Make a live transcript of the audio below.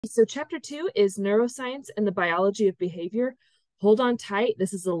So chapter 2 is neuroscience and the biology of behavior. Hold on tight.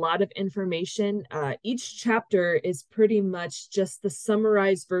 This is a lot of information. Each chapter is pretty much just the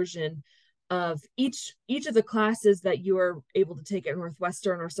summarized version of each of the classes that you are able to take at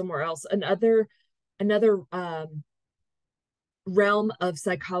Northwestern or somewhere else. Another realm of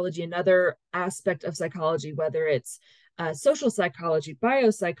psychology, another aspect of psychology, whether it's social psychology,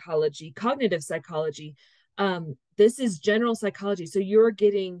 biopsychology, cognitive psychology. This is general psychology. So you're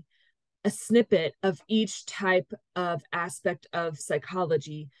getting a snippet of each type of aspect of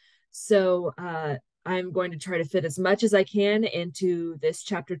psychology. So I'm going to try to fit as much as I can into this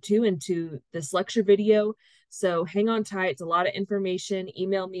chapter 2, into this lecture video. So hang on tight. It's a lot of information.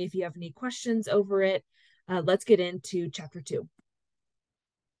 Email me if you have any questions over it. Let's get into chapter 2.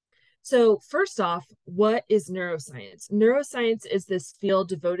 So first off, what is neuroscience? Neuroscience is this field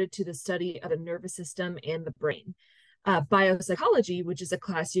devoted to the study of the nervous system and the brain. Biopsychology, which is a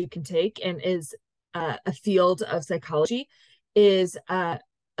class you can take and is a field of psychology, is a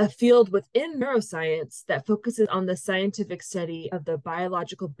field within neuroscience that focuses on the scientific study of the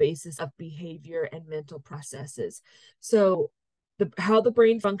biological basis of behavior and mental processes. So how the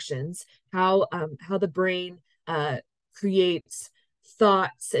brain functions, how the brain creates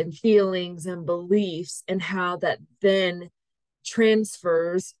thoughts and feelings and beliefs, and how that then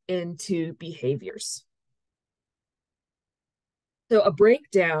transfers into behaviors. So a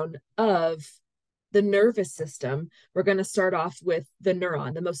breakdown of the nervous system, we're going to start off with the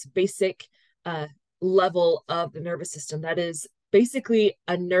neuron, the most basic level of the nervous system. That is basically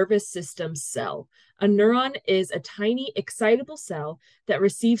a nervous system cell. A neuron is a tiny excitable cell that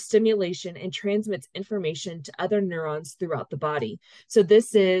receives stimulation and transmits information to other neurons throughout the body. So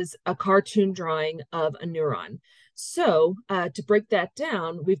this is a cartoon drawing of a neuron. So to break that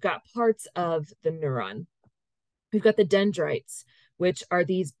down, we've got parts of the neuron. We've got the dendrites, which are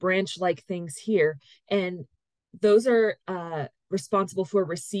these branch-like things here. And those are responsible for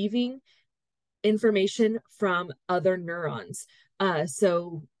receiving information from other neurons.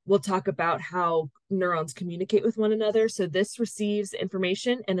 So we'll talk about how neurons communicate with one another. So this receives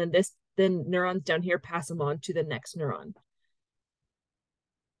information, and then neurons down here pass them on to the next neuron.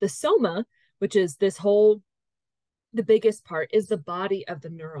 The soma, which is the biggest part, is the body of the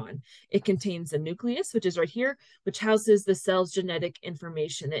neuron. It contains the nucleus, which is right here, which houses the cell's genetic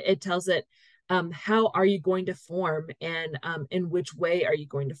information. It tells it how are you going to form, and in which way are you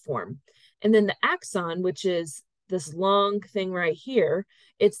going to form. And then the axon, which is this long thing right here,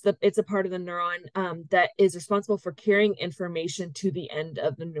 it's a part of the neuron that is responsible for carrying information to the end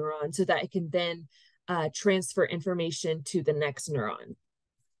of the neuron so that it can then transfer information to the next neuron.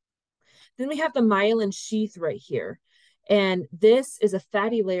 Then we have the myelin sheath right here. And this is a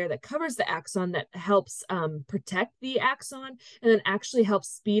fatty layer that covers the axon that helps protect the axon, and then actually helps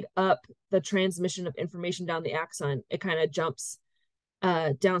speed up the transmission of information down the axon. It kind of jumps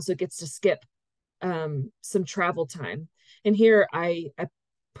down so it gets to skip some travel time. And here I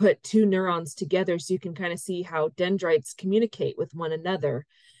put two neurons together so you can kind of see how dendrites communicate with one another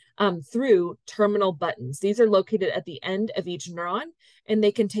through terminal buttons. These are located at the end of each neuron, and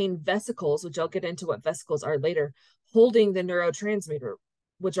they contain vesicles, which I'll get into what vesicles are later, holding the neurotransmitter,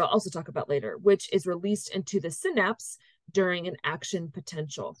 which I'll also talk about later, which is released into the synapse during an action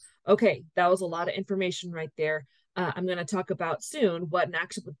potential. Okay, that was a lot of information right there. I'm going to talk about soon what an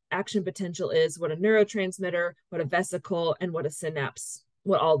action potential is, what a neurotransmitter, what a vesicle, and what a synapse,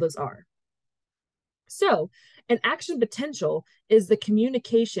 what all those are. So an action potential is the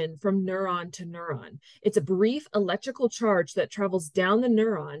communication from neuron to neuron. It's a brief electrical charge that travels down the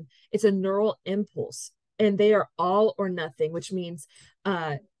neuron. It's a neural impulse, and they are all or nothing, which means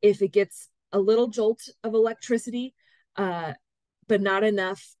if it gets a little jolt of electricity, but not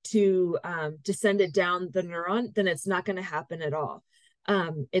enough to send it down the neuron, then it's not going to happen at all.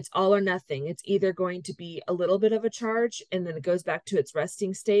 It's all or nothing. It's either going to be a little bit of a charge and then it goes back to its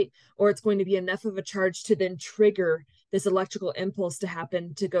resting state, or it's going to be enough of a charge to then trigger this electrical impulse to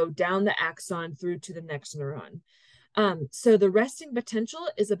happen to go down the axon through to the next neuron. So the resting potential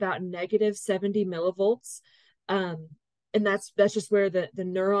is about -70 millivolts. And that's just where the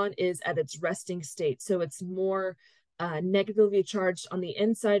neuron is at its resting state. So it's more negatively charged on the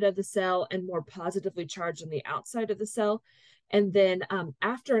inside of the cell and more positively charged on the outside of the cell. And then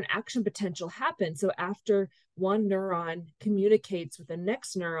after an action potential happens, so after one neuron communicates with the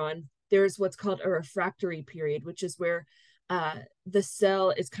next neuron, there's what's called a refractory period, which is where the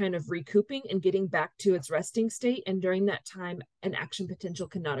cell is kind of recouping and getting back to its resting state. And during that time, an action potential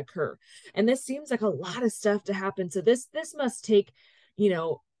cannot occur. And this seems like a lot of stuff to happen. So this must take,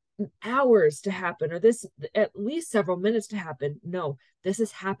 hours to happen, or this at least several minutes to happen. No, this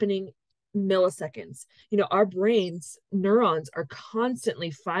is happening milliseconds. Our brains neurons are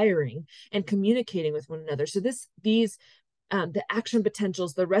constantly firing and communicating with one another. So these the action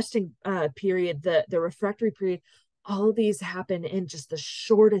potentials, the resting period, the refractory period, all of these happen in just the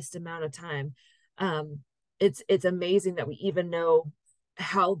shortest amount of time. It's amazing that we even know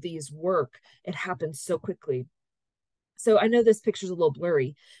how these work. It happens so quickly. So I know this picture's a little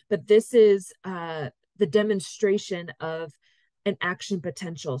blurry, but this is the demonstration of an action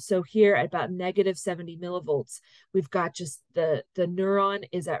potential. So here at about negative 70 millivolts, we've got just the neuron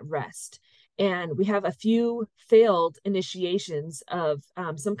is at rest. And we have a few failed initiations of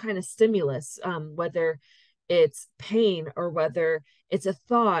some kind of stimulus, whether it's pain or whether it's a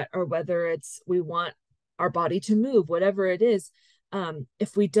thought or whether it's we want our body to move, whatever it is.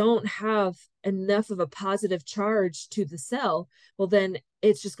 If we don't have enough of a positive charge to the cell, well, then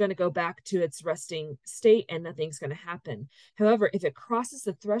it's just going to go back to its resting state and nothing's going to happen. However, if it crosses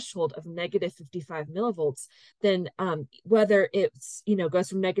the threshold of negative 55 millivolts, then whether it's, goes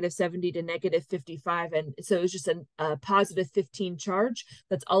from negative 70 to negative 55, and so it's just a positive 15 charge,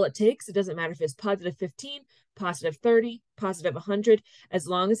 that's all it takes. It doesn't matter if it's positive 15, positive 30, positive 100, as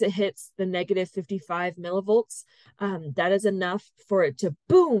long as it hits the negative 55 millivolts, that is enough for it to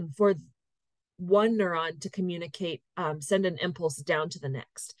boom, for one neuron to communicate, send an impulse down to the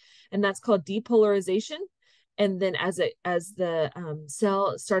next. And that's called depolarization. And then as the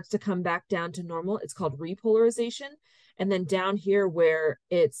cell starts to come back down to normal, it's called repolarization. And then down here where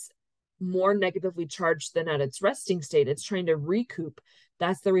it's more negatively charged than at its resting state, it's trying to recoup,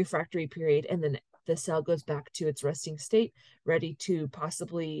 that's the refractory period. And then the cell goes back to its resting state, ready to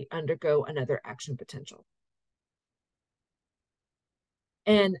possibly undergo another action potential.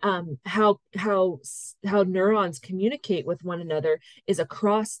 And how neurons communicate with one another is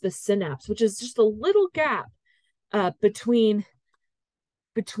across the synapse, which is just a little gap between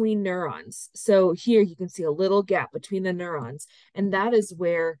neurons. So here you can see a little gap between the neurons, and that is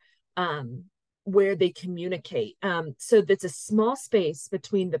where they communicate. So that's a small space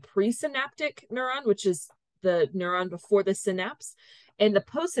between the presynaptic neuron, which is the neuron before the synapse, and the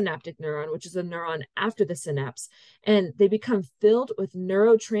postsynaptic neuron, which is a neuron after the synapse. And they become filled with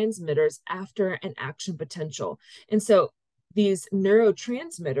neurotransmitters after an action potential. And so these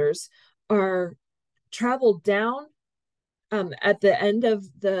neurotransmitters are traveled down at the end of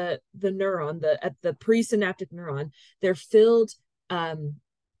the neuron, at the presynaptic neuron. They're filled,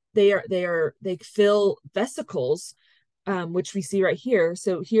 they fill vesicles, which we see right here.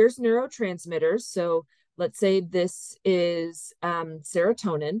 So here's neurotransmitters. So let's say this is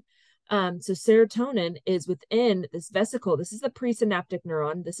serotonin. So serotonin is within this vesicle. This is the presynaptic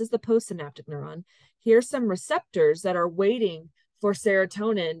neuron. This is the postsynaptic neuron. Here's some receptors that are waiting for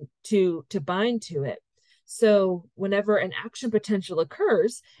serotonin to bind to it. So whenever an action potential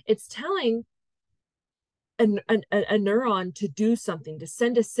occurs, it's telling a neuron to do something, to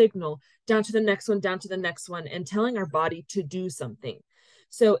send a signal down to the next one, down to the next one, and telling our body to do something.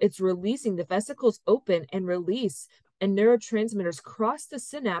 So it's releasing, the vesicles open and release, and neurotransmitters cross the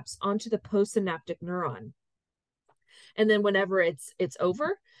synapse onto the postsynaptic neuron. And then whenever it's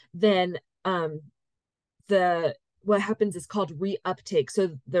over, then what happens is called reuptake.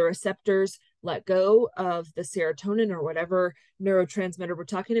 So the receptors let go of the serotonin or whatever neurotransmitter we're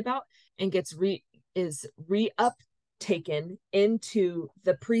talking about, and gets reuptaken into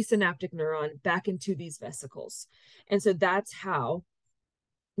the presynaptic neuron, back into these vesicles. And so that's how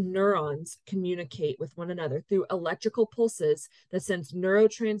neurons communicate with one another, through electrical pulses that sends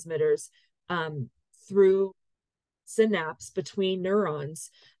neurotransmitters through synapse between neurons,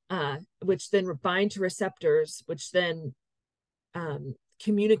 which then bind to receptors, which then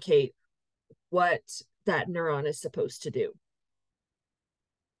communicate what that neuron is supposed to do.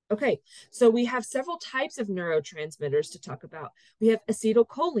 Okay, so we have several types of neurotransmitters to talk about. We have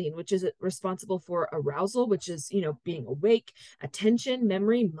acetylcholine, which is responsible for arousal, which is, being awake, attention,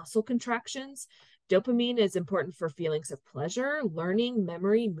 memory, muscle contractions. Dopamine is important for feelings of pleasure, learning,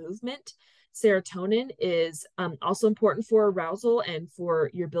 memory, movement. Serotonin is also important for arousal and for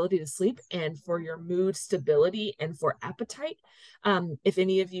your ability to sleep and for your mood stability and for appetite. If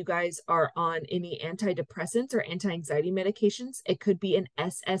any of you guys are on any antidepressants or anti-anxiety medications, it could be an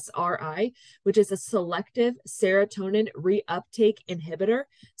SSRI, which is a selective serotonin reuptake inhibitor.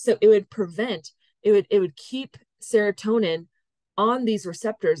 So it would keep serotonin on these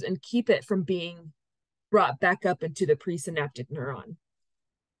receptors and keep it from being brought back up into the presynaptic neuron.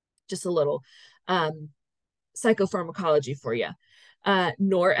 Just a little psychopharmacology for you.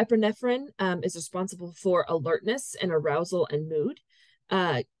 Norepinephrine is responsible for alertness and arousal and mood.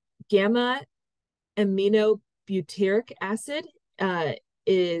 Gamma aminobutyric acid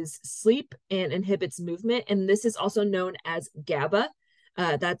is sleep and inhibits movement. And this is also known as GABA.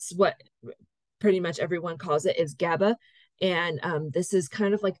 That's what pretty much everyone calls it, is GABA. And this is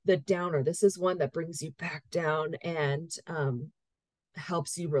kind of like the downer. This is one that brings you back down and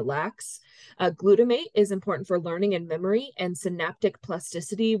helps you relax. Glutamate is important for learning and memory, and synaptic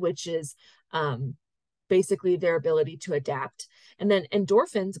plasticity, which is basically their ability to adapt. And then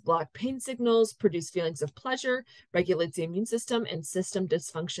endorphins block pain signals, produce feelings of pleasure, regulates the immune system, and system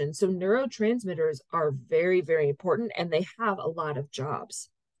dysfunction. So neurotransmitters are very, very important, and they have a lot of jobs.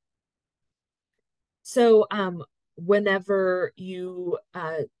 So whenever you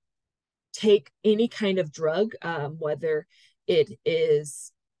take any kind of drug, whether it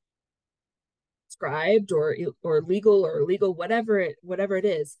is prescribed or legal or illegal, whatever it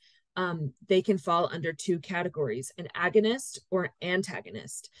is, they can fall under two categories: an agonist or an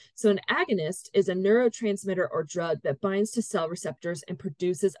antagonist. So an agonist is a neurotransmitter or drug that binds to cell receptors and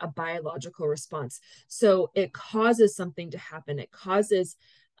produces a biological response. So it causes something to happen. It causes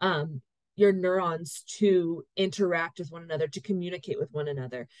your neurons to interact with one another, to communicate with one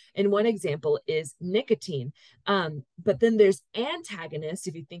another. And one example is nicotine. But then there's antagonists.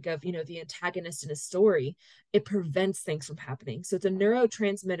 If you think of, the antagonist in a story, it prevents things from happening. So it's a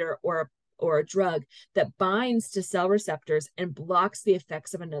neurotransmitter or a drug that binds to cell receptors and blocks the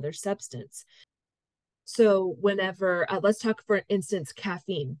effects of another substance. So whenever, let's talk, for instance,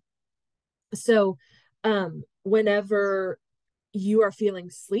 caffeine. So whenever you are feeling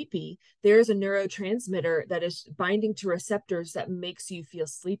sleepy, there's a neurotransmitter that is binding to receptors that makes you feel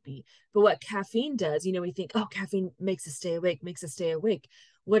sleepy. But what caffeine does, we think, oh, caffeine makes us stay awake.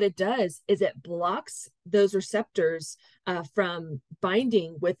 What it does is it blocks those receptors from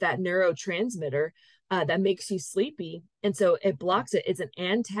binding with that neurotransmitter that makes you sleepy. And so it blocks it. It's an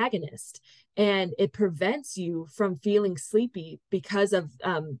antagonist, and it prevents you from feeling sleepy because it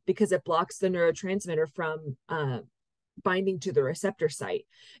blocks the neurotransmitter from binding to the receptor site.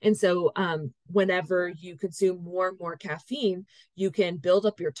 And so whenever you consume more and more caffeine, you can build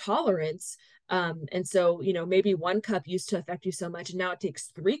up your tolerance. And so, maybe 1 cup used to affect you so much, and now it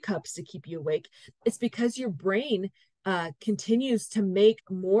takes 3 cups to keep you awake. It's because your brain continues to make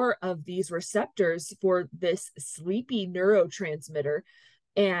more of these receptors for this sleepy neurotransmitter.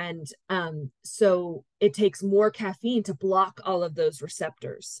 And so it takes more caffeine to block all of those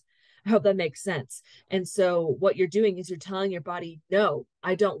receptors. I hope that makes sense. And so what you're doing is you're telling your body, no,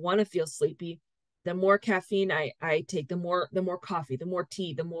 I don't want to feel sleepy. The more caffeine I take, the more coffee, the more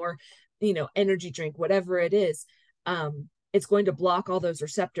tea, the more, energy drink, whatever it is, it's going to block all those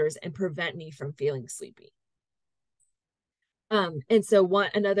receptors and prevent me from feeling sleepy. And so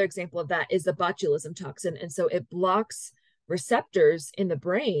another example of that is the botulism toxin. And so it blocks receptors in the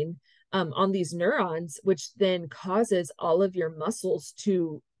brain on these neurons, which then causes all of your muscles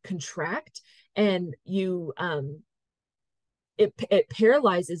to contract, and it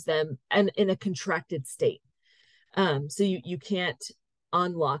paralyzes them and in a contracted state. So you can't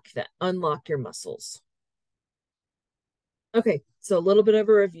unlock your muscles. Okay, so a little bit of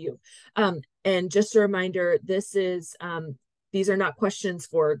a review. And just a reminder, this is these are not questions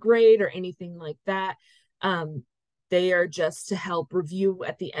for a grade or anything like that. They are just to help review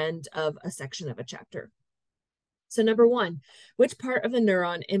at the end of a section of a chapter. So number 1, which part of the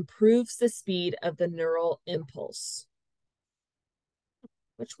neuron improves the speed of the neural impulse?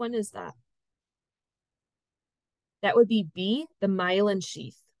 Which one is that? That would be B, the myelin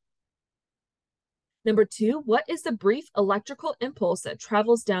sheath. Number 2, what is the brief electrical impulse that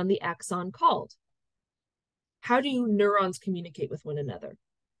travels down the axon called? How do neurons communicate with one another?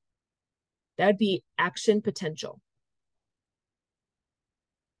 That would be action potential.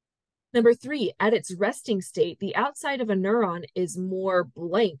 Number 3, at its resting state, the outside of a neuron is more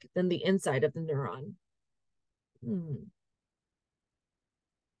blank than the inside of the neuron.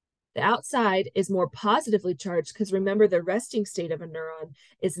 The outside is more positively charged because remember, the resting state of a neuron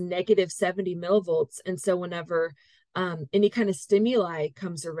is negative 70 millivolts. And so whenever any kind of stimuli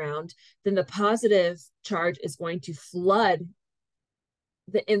comes around, then the positive charge is going to flood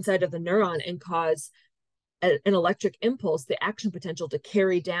the inside of the neuron and cause an electric impulse, the action potential, to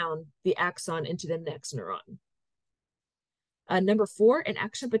carry down the axon into the next neuron. Number 4, an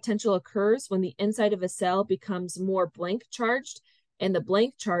action potential occurs when the inside of a cell becomes more blank charged, and the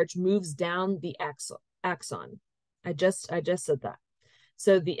blank charge moves down the axon. I just said that.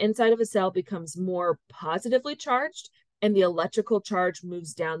 So the inside of a cell becomes more positively charged, and the electrical charge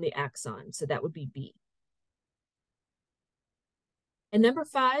moves down the axon. So that would be B. And number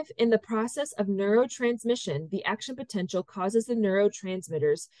 5, in the process of neurotransmission, the action potential causes the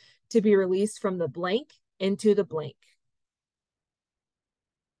neurotransmitters to be released from the blank into the blank.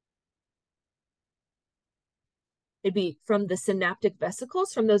 It'd be from the synaptic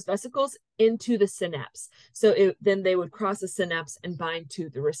vesicles, from those vesicles into the synapse. So then they would cross the synapse and bind to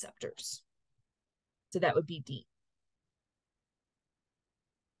the receptors. So that would be D.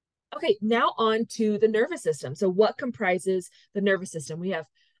 Okay, now on to the nervous system. So what comprises the nervous system? We have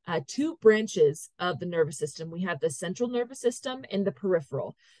 2 branches of the nervous system. We have the central nervous system and the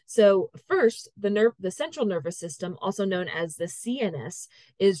peripheral. So first, the central nervous system, also known as the CNS,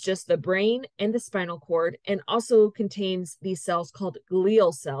 is just the brain and the spinal cord, and also contains these cells called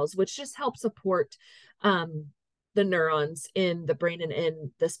glial cells, which just help support the neurons in the brain and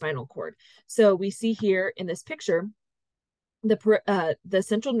in the spinal cord. So we see here in this picture, the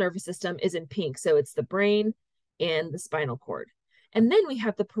central nervous system is in pink, so it's the brain and the spinal cord. And then we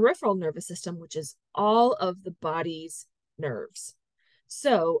have the peripheral nervous system, which is all of the body's nerves.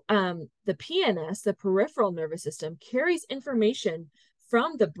 So the PNS, the peripheral nervous system, carries information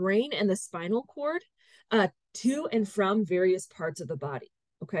from the brain and the spinal cord to and from various parts of the body.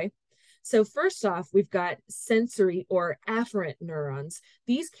 Okay. So first off, we've got sensory or afferent neurons.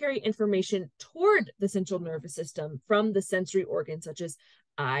 These carry information toward the central nervous system from the sensory organs, such as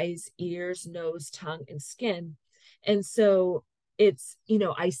eyes, ears, nose, tongue, and skin. And so it's,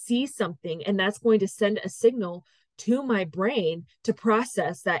 I see something, and that's going to send a signal to my brain to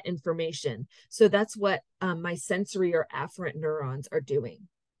process that information. So that's what my sensory or afferent neurons are doing.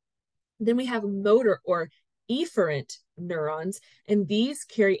 Then we have motor or efferent neurons, and these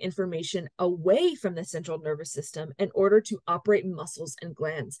carry information away from the central nervous system in order to operate muscles and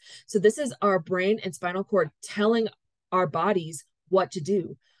glands. So this is our brain and spinal cord telling our bodies what to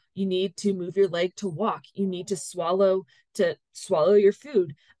do. You need to move your leg to walk. You need to swallow your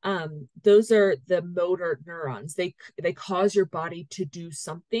food. Those are the motor neurons. They cause your body to do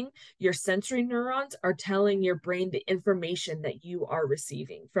something. Your sensory neurons are telling your brain the information that you are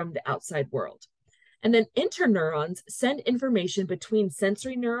receiving from the outside world. And then interneurons send information between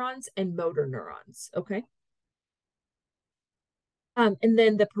sensory neurons and motor neurons, okay? And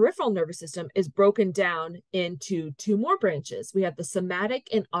then the peripheral nervous system is broken down into 2 more branches. We have the somatic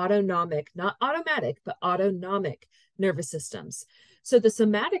and autonomic, not automatic, but autonomic nervous systems. So the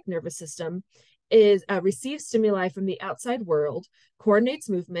somatic nervous system receives stimuli from the outside world, coordinates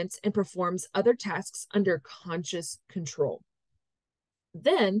movements, and performs other tasks under conscious control.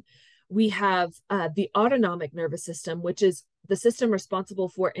 Then we have the autonomic nervous system, which is the system responsible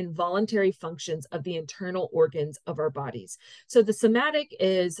for involuntary functions of the internal organs of our bodies. So the somatic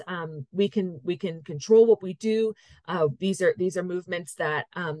is we can control what we do. These are movements that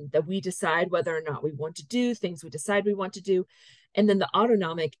we decide whether or not we want to do, things we decide we want to do. And then the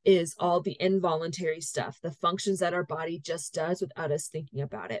autonomic is all the involuntary stuff, the functions that our body just does without us thinking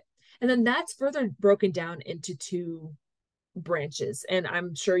about it. And then that's further broken down into 2 branches. And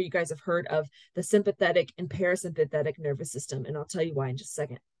I'm sure you guys have heard of the sympathetic and parasympathetic nervous system, and I'll tell you why in just a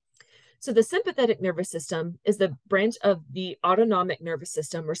second. So the sympathetic nervous system is the branch of the autonomic nervous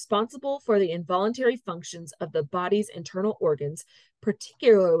system responsible for the involuntary functions of the body's internal organs,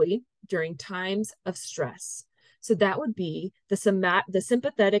 particularly during times of stress. So that would be the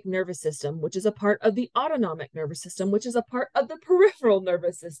sympathetic nervous system, which is a part of the autonomic nervous system, which is a part of the peripheral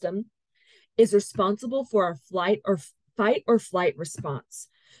nervous system, is responsible for our fight or flight response.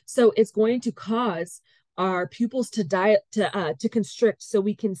 So it's going to cause our pupils to constrict so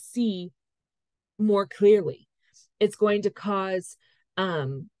we can see more clearly. It's going to cause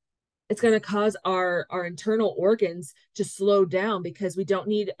our internal organs to slow down because we don't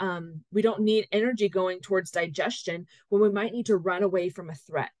need energy going towards digestion when we might need to run away from a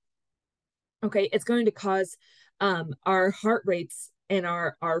threat. Okay, it's going to cause our heart rates and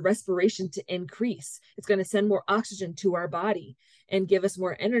our respiration to increase. It's going to send more oxygen to our body and give us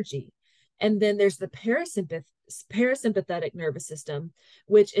more energy. And then there's the parasympathetic nervous system,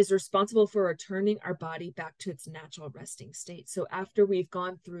 which is responsible for returning our body back to its natural resting state. So after we've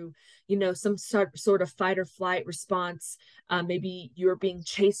gone through, some sort of fight or flight response, maybe you're being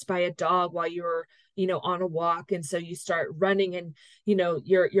chased by a dog while you're, on a walk. And so you start running and,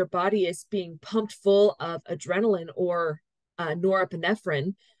 your body is being pumped full of adrenaline or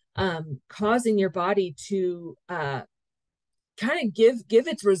norepinephrine, causing your body to kind of give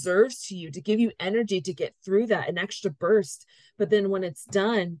its reserves to you, to give you energy to get through that, an extra burst. But then when it's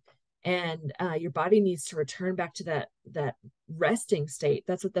done and your body needs to return back to that resting state,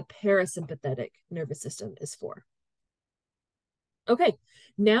 that's what the parasympathetic nervous system is for. Okay,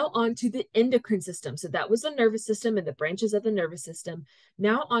 now on to the endocrine system. So that was the nervous system and the branches of the nervous system.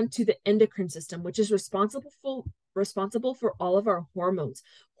 Now on to the endocrine system, which is responsible for all of our hormones.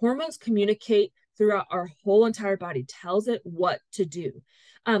 Hormones communicate throughout our whole entire body, tells it what to do.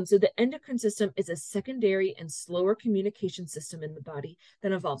 So the endocrine system is a secondary and slower communication system in the body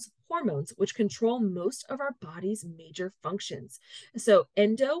that involves hormones, which control most of our body's major functions. So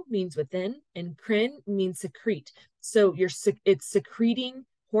endo means within, and crin means secrete. So it's secreting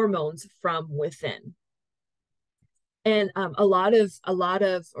hormones from within. And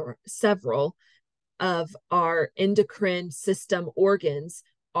or several of our endocrine system organs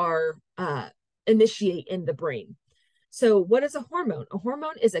are initiate in the brain. So, what is a hormone? A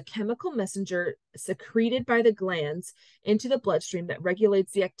hormone is a chemical messenger secreted by the glands into the bloodstream that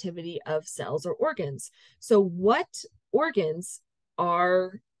regulates the activity of cells or organs. So, what organs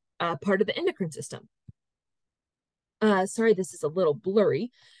are part of the endocrine system? Sorry, this is a little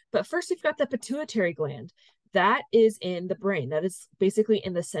blurry, but first we've got the pituitary gland. That is in the brain. That is basically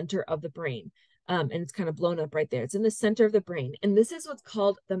in the center of the brain. And it's kind of blown up right there. It's in the center of the brain. And this is what's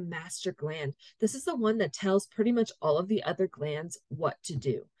called the master gland. This is the one that tells pretty much all of the other glands what to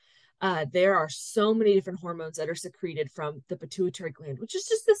do. There are so many different hormones that are secreted from the pituitary gland, which is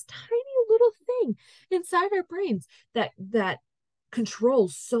just this tiny little thing inside our brains that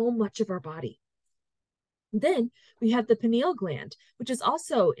controls so much of our body. Then we have the pineal gland, which is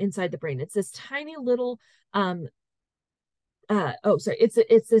also inside the brain. It's this tiny little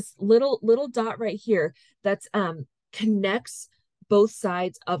it's this little dot right here that's connects both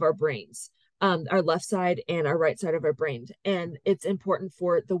sides of our brains, our left side and our right side of our brain, and it's important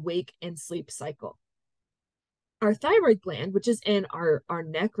for the wake and sleep cycle. Our thyroid gland, which is in our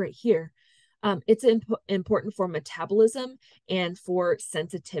neck right here, it's important for metabolism and for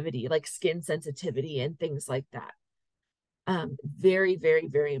sensitivity, like skin sensitivity and things like that. Very, very,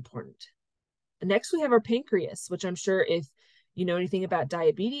 very important. Next, we have our pancreas, which I'm sure if you know anything about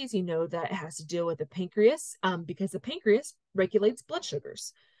diabetes, you know that it has to deal with the pancreas because the pancreas regulates blood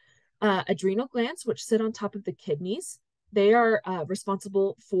sugars. Adrenal glands, which sit on top of the kidneys, they are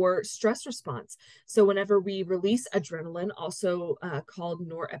responsible for stress response. So whenever we release adrenaline, also called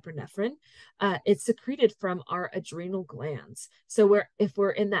norepinephrine, it's secreted from our adrenal glands. So if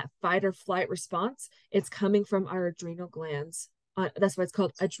we're in that fight or flight response, it's coming from our adrenal glands. That's why it's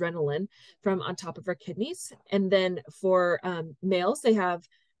called adrenaline, from on top of our kidneys. And then for males, they have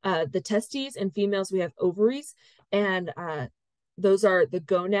the testes, and females, we have ovaries. And those are the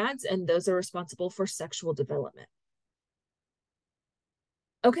gonads, and those are responsible for sexual development.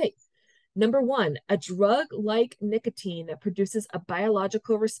 Okay, number one, a drug like nicotine that produces a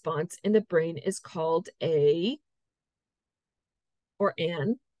biological response in the brain is called it's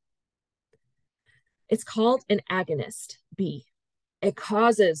called an agonist, B. It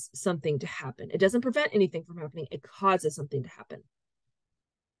causes something to happen. It doesn't prevent anything from happening. It causes something to happen.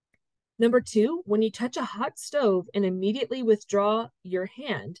 Number two, when you touch a hot stove and immediately withdraw your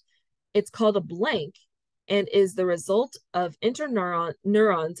hand, it's called a blank and is the result of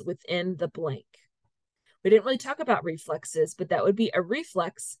interneurons within the blank. We didn't really talk about reflexes, but that would be a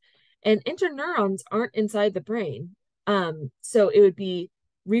reflex, and interneurons aren't inside the brain. So it would be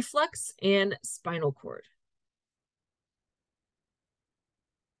reflex and spinal cord.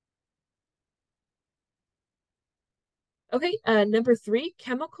 Okay, number three,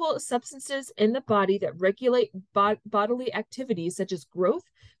 chemical substances in the body that regulate bodily activities such as growth,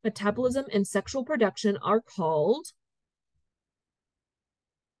 metabolism, and sexual production are called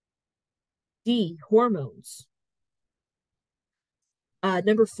D, hormones.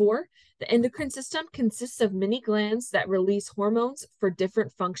 Number four, the endocrine system consists of many glands that release hormones for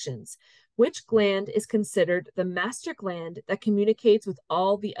different functions. Which gland is considered the master gland that communicates with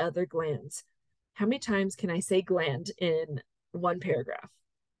all the other glands? How many times can I say gland in one paragraph?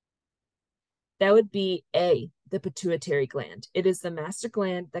 That would be A, the pituitary gland. It is the master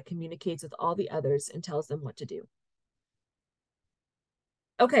gland that communicates with all the others and tells them what to do.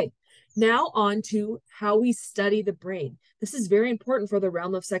 Okay, now on to how we study the brain. This is very important for the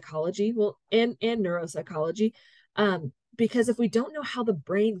realm of psychology, well, and neuropsychology, because if we don't know how the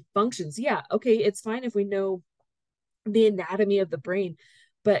brain functions, yeah, okay, it's fine if we know the anatomy of the brain,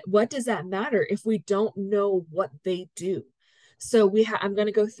 but what does that matter if we don't know what they do? So I'm going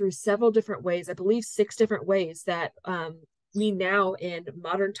to go through several different ways, I believe 6 different ways that we now in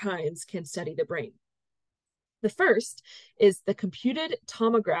modern times can study the brain. The first is the computed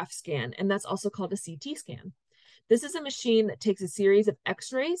tomograph scan, and that's also called a CT scan. This is a machine that takes a series of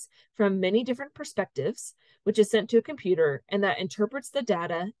x-rays from many different perspectives, which is sent to a computer, and that interprets the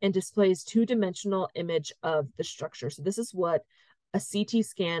data and displays 2-dimensional image of the structure. So this is what a CT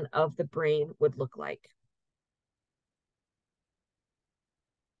scan of the brain would look like.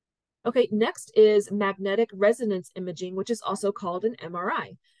 Okay, next is magnetic resonance imaging, which is also called an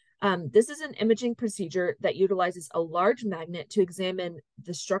MRI. This is an imaging procedure that utilizes a large magnet to examine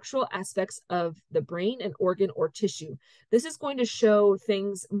the structural aspects of the brain, an organ, or tissue. This is going to show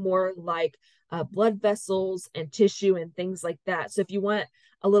things more like blood vessels and tissue and things like that. So if you want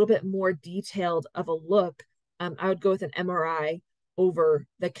a little bit more detailed of a look, I would go with an MRI over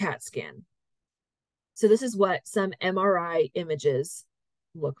the CAT scan. So this is what some MRI images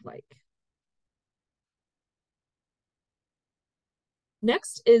look like.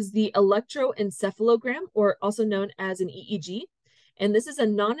 Next is the electroencephalogram, or also known as an EEG. And this is a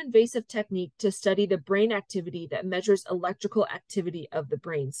non-invasive technique to study the brain activity that measures electrical activity of the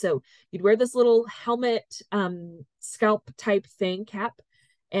brain. So you'd wear this little helmet, scalp type thing, cap,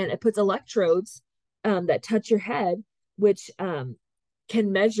 and it puts electrodes that touch your head, which can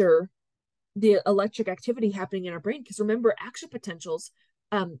measure the electric activity happening in our brain. Because remember, action potentials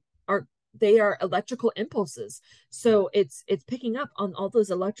are electrical impulses. So it's picking up on all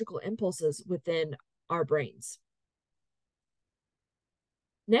those electrical impulses within our brains.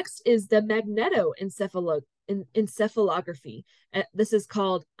 Next is the magnetoencephalography. This is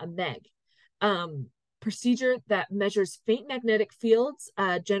called a MEG. Procedure that measures faint magnetic fields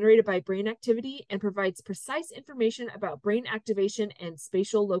generated by brain activity and provides precise information about brain activation and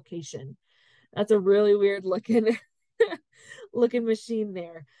spatial location. That's a really weird looking machine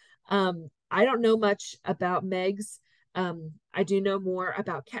there. I don't know much about MEGs. I do know more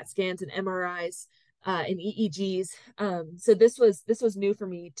about CAT scans and MRIs and EEGs. So this was new for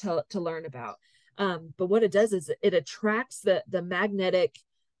me to learn about. But what it does is it attracts the magnetic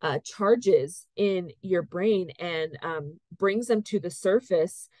charges in your brain and brings them to the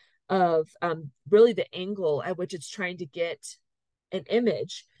surface of really the angle at which it's trying to get an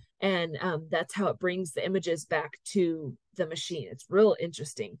image. And that's how it brings the images back to the machine. It's real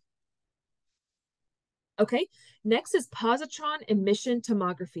interesting. Okay, next is positron emission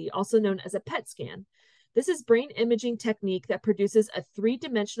tomography, also known as a PET scan. This is brain imaging technique that produces a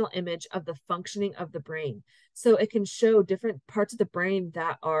three-dimensional image of the functioning of the brain. So it can show different parts of the brain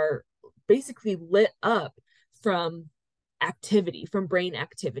that are basically lit up from activity, from brain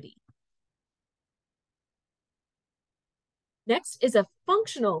activity. Next is a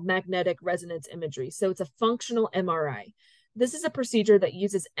functional magnetic resonance imagery. So it's a functional MRI. This is a procedure that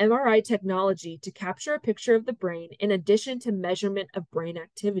uses MRI technology to capture a picture of the brain in addition to measurement of brain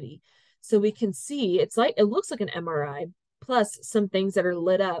activity. So we can see it looks like an MRI plus some things that are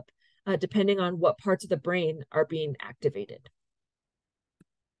lit up depending on what parts of the brain are being activated.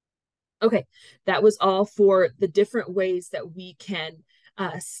 Okay, that was all for the different ways that we can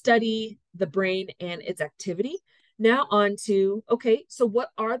study the brain and its activity. Now on to, okay, so what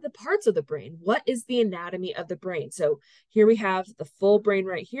are the parts of the brain? What is the anatomy of the brain? So here we have the full brain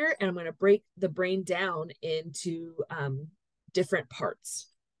right here, and I'm going to break the brain down into different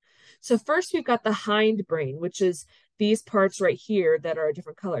parts. So first we've got the hindbrain, which is these parts right here that are a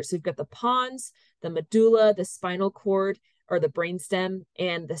different color. So we've got the pons, the medulla, the spinal cord, or the brainstem,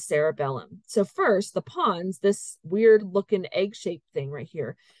 and the cerebellum. So first, the pons, this weird looking egg-shaped thing right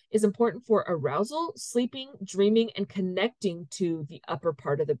here, is important for arousal, sleeping, dreaming, and connecting to the upper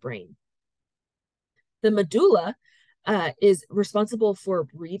part of the brain. The medulla is responsible for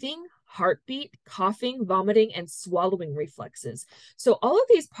breathing, heartbeat, coughing, vomiting, and swallowing reflexes. So all of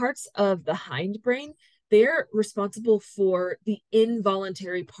these parts of the hindbrain, they're responsible for the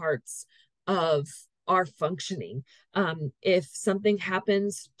involuntary parts of our functioning. If something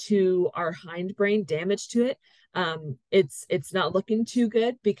happens to our hindbrain, damage to it, it's not looking too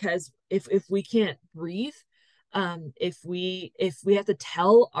good, because if we can't breathe, if we have to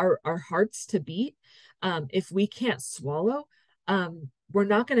tell our hearts to beat, if we can't swallow, we're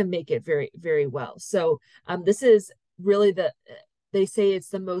not going to make it very, very well. So this is really they say it's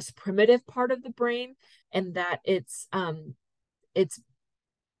the most primitive part of the brain, and that it's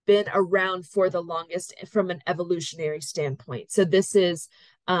been around for the longest from an evolutionary standpoint. So this is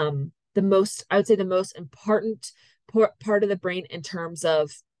I would say the most important part of the brain in terms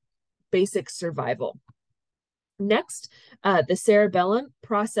of basic survival. Next, the cerebellum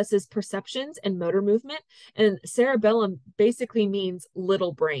processes perceptions and motor movement. And cerebellum basically means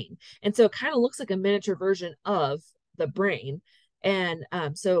little brain. And so it kind of looks like a miniature version of the brain. And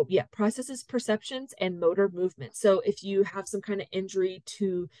so, yeah, processes perceptions and motor movement. So if you have some kind of injury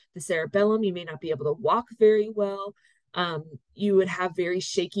to the cerebellum, you may not be able to walk very well. You would have very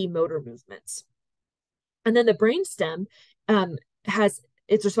shaky motor movements. And then the brainstem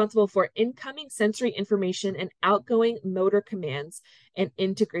it's responsible for incoming sensory information and outgoing motor commands and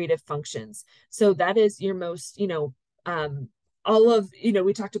integrative functions. So that is your most, all of,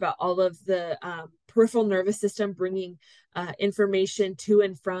 we talked about all of the peripheral nervous system bringing information to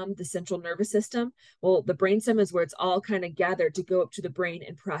and from the central nervous system. Well, the brainstem is where it's all kind of gathered to go up to the brain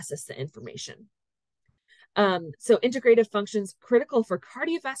and process the information. So integrative functions critical for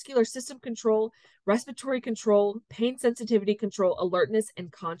cardiovascular system control, respiratory control, pain sensitivity control, alertness,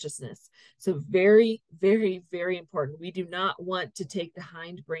 and consciousness. So very, very, very important. We do not want to take the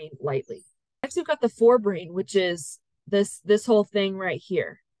hindbrain lightly. Next, we've got the forebrain, which is this whole thing right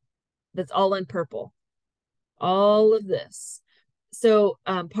here. That's all in purple. All of this. So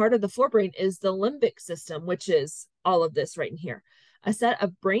part of the forebrain is the limbic system, which is all of this right in here. A set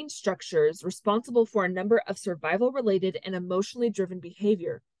of brain structures responsible for a number of survival-related and emotionally driven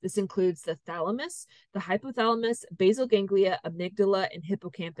behavior. This includes the thalamus, the hypothalamus, basal ganglia, amygdala, and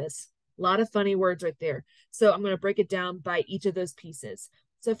hippocampus. A lot of funny words right there. So I'm going to break it down by each of those pieces.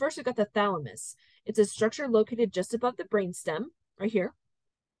 So first, we've got the thalamus. It's a structure located just above the brainstem, right here,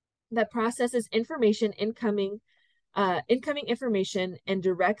 that processes information incoming information and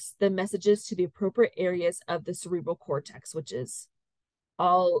directs the messages to the appropriate areas of the cerebral cortex, which is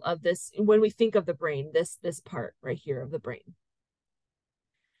all of this. When we think of the brain, this part right here of the brain.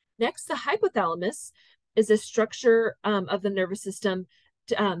 Next, the hypothalamus is a structure of the nervous system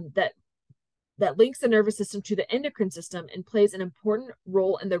that links the nervous system to the endocrine system and plays an important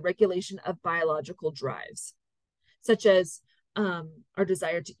role in the regulation of biological drives, such as our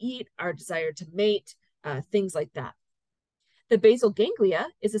desire to eat, our desire to mate, things like that. The basal ganglia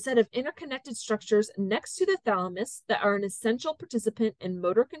is a set of interconnected structures next to the thalamus that are an essential participant in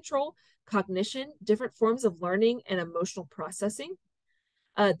motor control, cognition, different forms of learning, and emotional processing.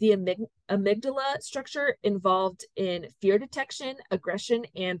 The amygdala structure involved in fear detection, aggression,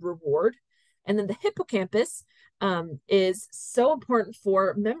 and reward. And then the hippocampus is so important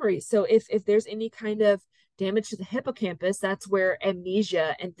for memory. So if there's any kind of damage to the hippocampus, that's where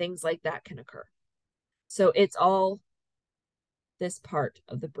amnesia and things like that can occur. So it's all this part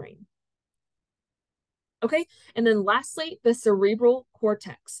of the brain. Okay, and then lastly, the cerebral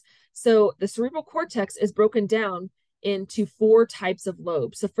cortex. So the cerebral cortex is broken down into 4 types of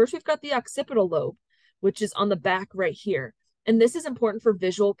lobes. So first we've got the occipital lobe, which is on the back right here. And this is important for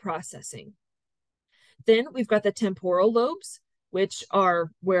visual processing. Then we've got the temporal lobes, which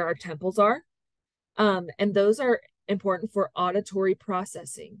are where our temples are. And those are important for auditory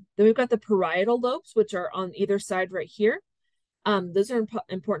processing. Then we've got the parietal lobes, which are on either side right here. Those are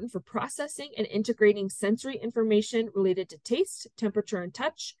important for processing and integrating sensory information related to taste, temperature, and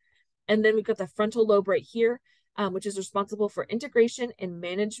touch. And then we've got the frontal lobe right here, which is responsible for integration and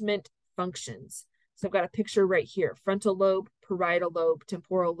management functions. So I've got a picture right here: frontal lobe, parietal lobe,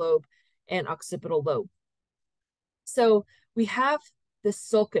 temporal lobe, and occipital lobe. So we have the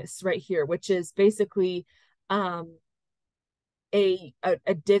sulcus right here, which is basically a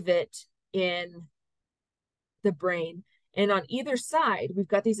divot in the brain. And on either side, we've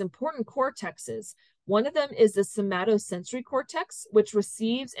got these important cortexes. One of them is the somatosensory cortex, which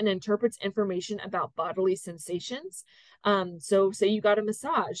receives and interprets information about bodily sensations. So say you got a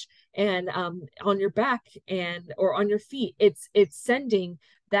massage and on your back or on your feet, it's sending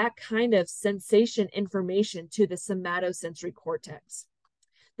that kind of sensation information to the somatosensory cortex.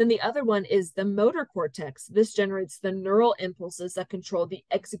 Then the other one is the motor cortex. This generates the neural impulses that control the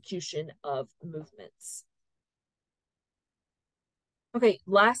execution of movements. Okay,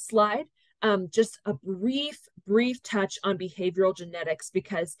 last slide. Just a brief touch on behavioral genetics,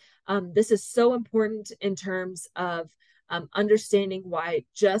 because this is so important in terms of understanding why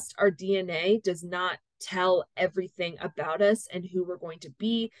just our DNA does not tell everything about us and who we're going to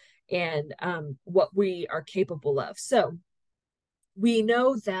be and what we are capable of. So we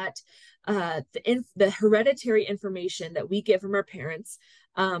know that the hereditary information that we get from our parents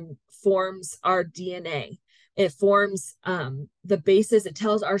forms our DNA. It forms the basis. It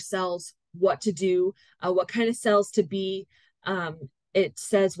tells our cells what to do, what kind of cells to be. It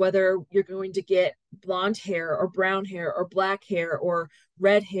says whether you're going to get blonde hair or brown hair or black hair or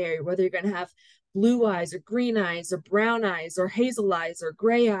red hair, whether you're going to have blue eyes or green eyes or brown eyes or hazel eyes or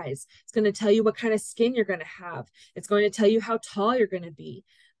gray eyes. It's going to tell you what kind of skin you're going to have. It's going to tell you how tall you're going to be.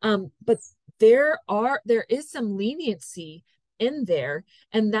 But there is some leniency in there,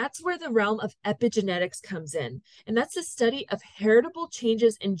 and that's where the realm of epigenetics comes in. And that's the study of heritable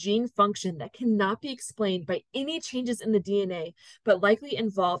changes in gene function that cannot be explained by any changes in the DNA, but likely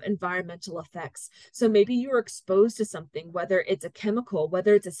involve environmental effects. So maybe you were exposed to something, whether it's a chemical,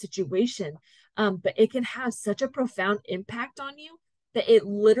 whether it's a situation, but it can have such a profound impact on you that it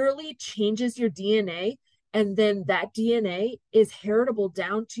literally changes your DNA, and then that DNA is heritable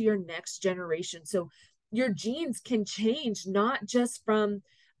down to your next generation. So your genes can change not just from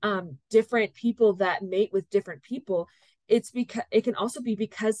different people that mate with different people. It's because it can also be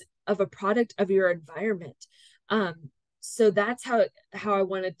because of a product of your environment. So that's how I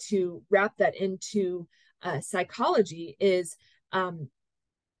wanted to wrap that into psychology is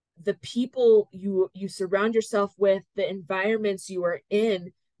the people you surround yourself with, the environments you are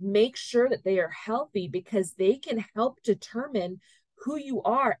in, make sure that they are healthy because they can help determine who you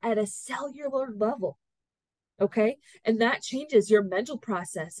are at a cellular level. Okay. And that changes your mental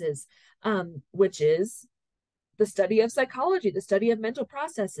processes, which is the study of psychology, the study of mental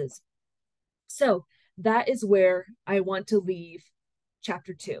processes. So that is where I want to leave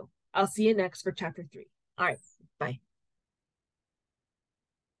chapter 2. I'll see you next for chapter 3. All right. Bye.